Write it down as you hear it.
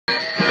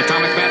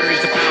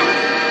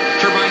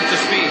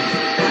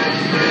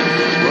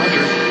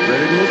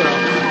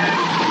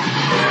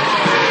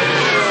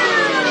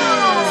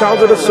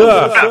sounds of the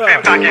surf.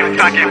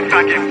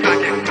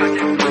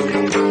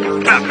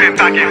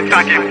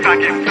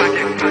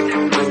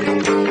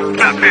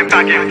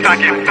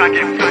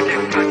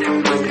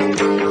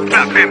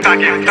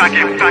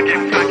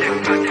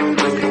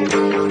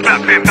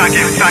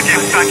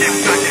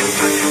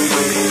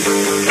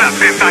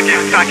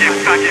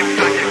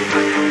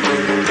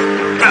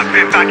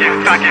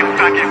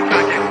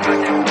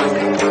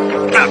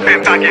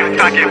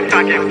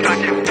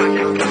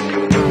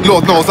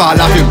 Lord knows I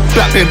love him,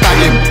 black bin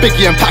bang him,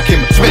 Biggie and pack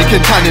him,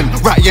 Jamaican tan him,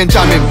 Ratty and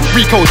jam him,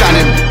 Rico dan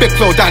him, Big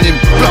Flow dan him,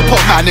 blood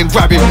pop man him,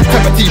 grab him,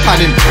 pepper tea pan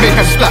him, make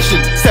him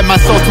splashing, send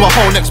my soul to a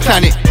whole next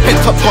planet, hit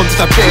top guns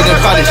to play and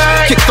vanish,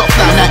 kick stop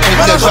like that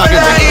ain't the dragon.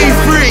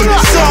 E3,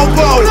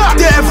 Soul,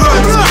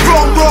 Devons,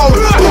 wrong road,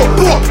 boop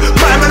boop,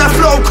 man when I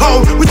flow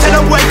cold, we tell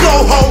them where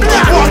go home,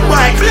 one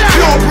mic,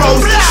 pure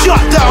bros,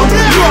 shut down,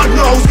 Lord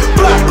knows,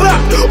 black,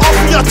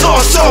 off your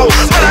torso,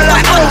 man I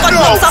like no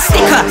I'll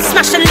sticker,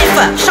 smash and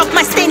liver, shove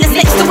my stainless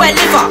next to her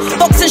liver,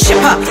 box and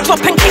shipper,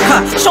 drop and kick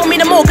her, show me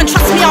the Morgan,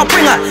 trust me I'll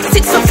bring her,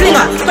 six foot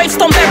flinger,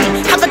 gravestone berry,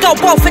 have a girl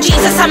bowl for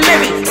Jesus and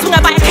Mary, swing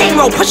her by a cane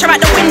roll, push her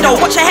out the window,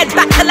 watch her head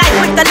back to life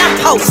with the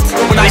lamppost.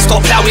 When I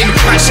stop ploughing,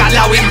 man shout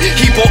lowing,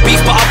 he bought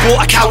beef but I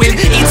bought a cowing,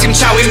 eat him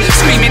chowing,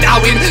 screaming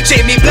owing,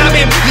 Jamie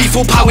blamming,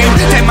 lethal powing,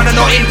 them man are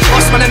nothing,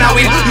 us man are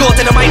nowing, Lord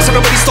in the mics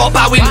everybody stop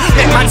bowing,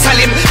 let man tell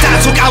him, that I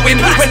took owing,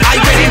 when I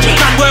went in,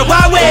 man we're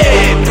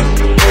wowing.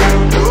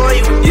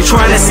 You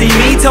trying to see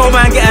me? Tell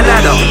man get a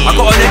ladder. I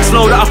got an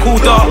X-Flow that I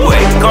call Dark Boy.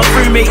 Come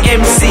through make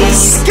MC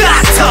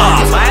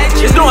scatter.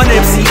 There's not an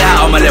MC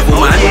out on my level,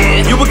 man.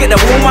 You will get the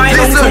warm mind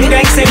on some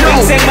gang, same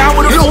man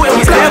would've thought it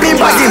was level,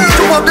 man.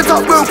 Jump up the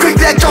top real quick,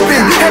 then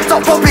jumping, head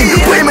top popping,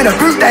 put him in a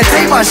boot, then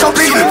take my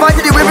shopping,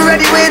 finding it with him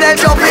anyway, then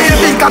jumping.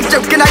 Think I'm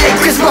joking, I ain't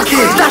Chris Rocky.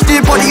 Flash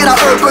the body and I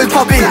herbos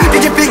popping.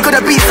 Did you think of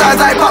the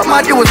B-sides I pop,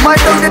 man? It was my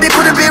phone that it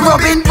could've been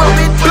Robin.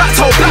 Black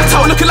toe,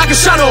 looking like a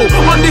shadow.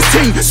 On this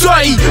team,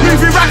 sweaty,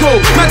 moving raggle.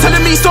 Man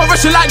telling me start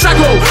rushing like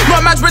Drago. My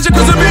man's rigid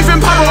cause I'm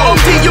moving power. On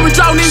D, you were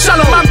drowning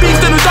shallow. Man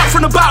beefed in a duck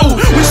from the battle.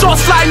 With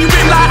shots flying, you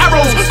ring like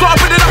arrows. Gotta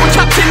put it up with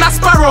Captain,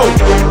 that's Sparrow.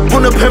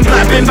 On a pen,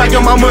 black bin, bag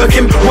your man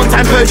working. One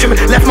time purge him,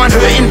 left man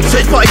hurting.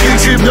 Search part of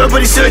YouTube,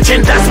 nobody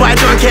searching. That's why I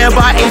don't care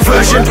about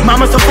inversion.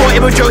 Mama support it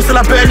with jokes till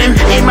I burn him.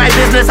 Ain't my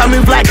business, I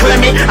move like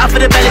Kermit.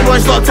 After the belly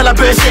won't stop till I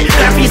burst it.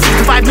 Got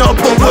 365, no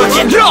put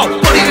working. Yo!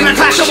 Body in a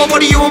clash, I'm a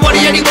body, you a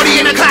body, anybody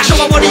in a clash,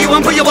 I'm a body, you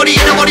and put your body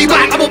in a body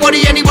back. I'm a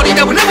body, anybody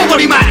that will never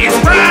body man. It's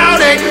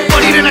rowdy.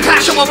 Body in a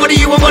clash, I'm a body,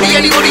 you a body,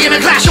 anybody in a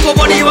clash, I'm a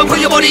body, you and put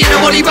your body in a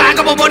body back.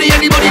 I'm a body,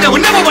 anybody that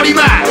will never body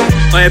man.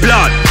 Hey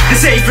blood,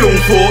 this ain't film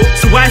 4,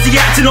 so why is he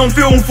acting on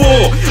film 4?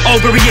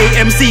 Over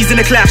 8 MCs in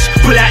a clash,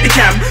 pull out the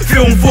cam,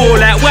 film 4.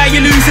 Like why you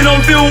losing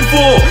on film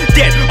 4?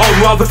 Dead, I'd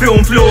rather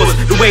film flaws.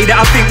 The way that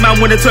I think man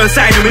wanna turn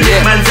side and lick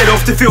man's head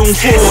off to film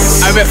 4.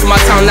 I rep for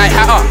my town like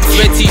Hatter,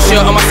 red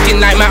t-shirt on my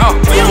skin like matter.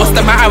 What's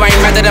the matter? I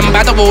ain't madder than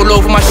badder, all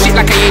over my shit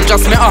like I ain't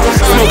just met her.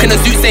 Smoking a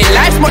zoot saying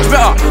life's much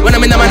better. When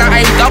I'm in the manor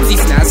I'm Dubzy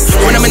snaz.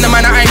 When I'm in the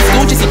manor I'm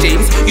still Jesse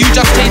James. You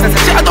just changed, that's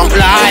the shit I don't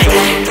like.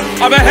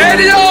 I'm ahead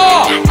of you,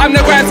 I'm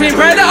the grand team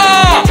predator.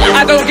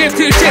 I don't give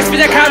two shits for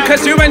your cam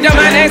cause you and your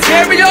man ain't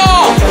superior.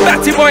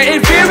 Batty boy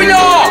inferior,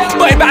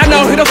 but you better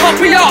know who the fuck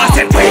we are. I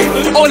said wait,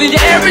 all in your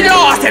area.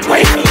 I said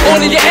wait,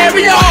 all in your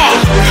area.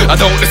 I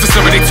don't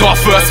necessarily talk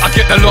first, I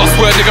get the last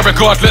word nigga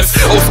regardless.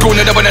 Old school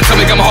nigga when they tell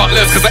me I'm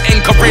heartless, cause I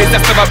ain't careers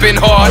that's never been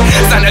hard.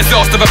 Santa's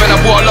lost, never been a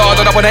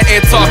warlord. And I wanna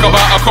hear talk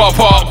about a car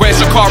park.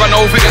 Where's your car? Run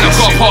over in a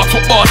car park.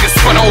 What bars gets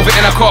spun over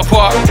in a car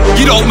park?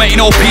 You don't make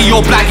no P,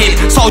 you're blagging.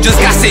 Soldiers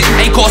gassing,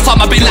 ain't caught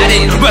some Bin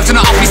Laden. Worked in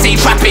the office,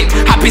 ain't trapping.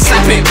 Happy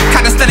slapping,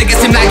 kinda steady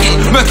gets him lagging.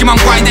 Murky man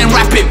grinding,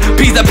 rapping.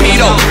 P's the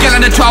pedo, girl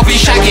in the 12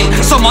 he's shagging.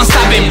 Someone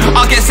stab him,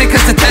 I'll get sick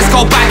as the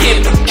Tesco back him.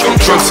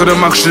 Drugs for the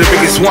mugs, the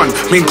biggest one.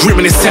 Been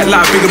gripping his set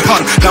like big and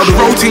pun. Now the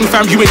road team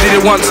fam, you ain't did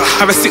it once.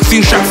 Have a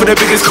 16 strap for the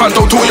biggest cunt.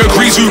 Don't talk your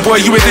grease, you boy,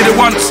 you ain't did it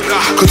once.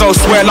 Cause I'll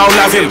swear I'll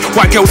love him.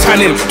 White girl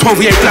tan him,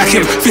 12 ain't black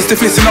him. Fist to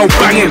fist and I'll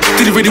bang him.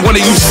 Didn't really wanna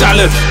use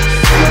salad.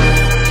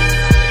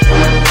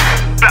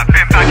 Black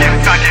pin, back him,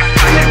 back him,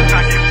 back him,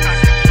 back him.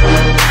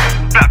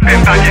 Black pin,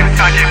 back him,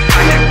 back him,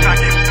 back him,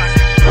 back him.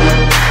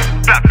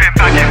 Black pin,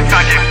 back him,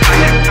 back him,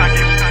 back him, back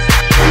him.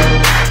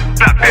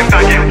 Black pin,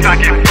 back him, back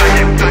him, back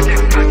him, back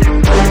him.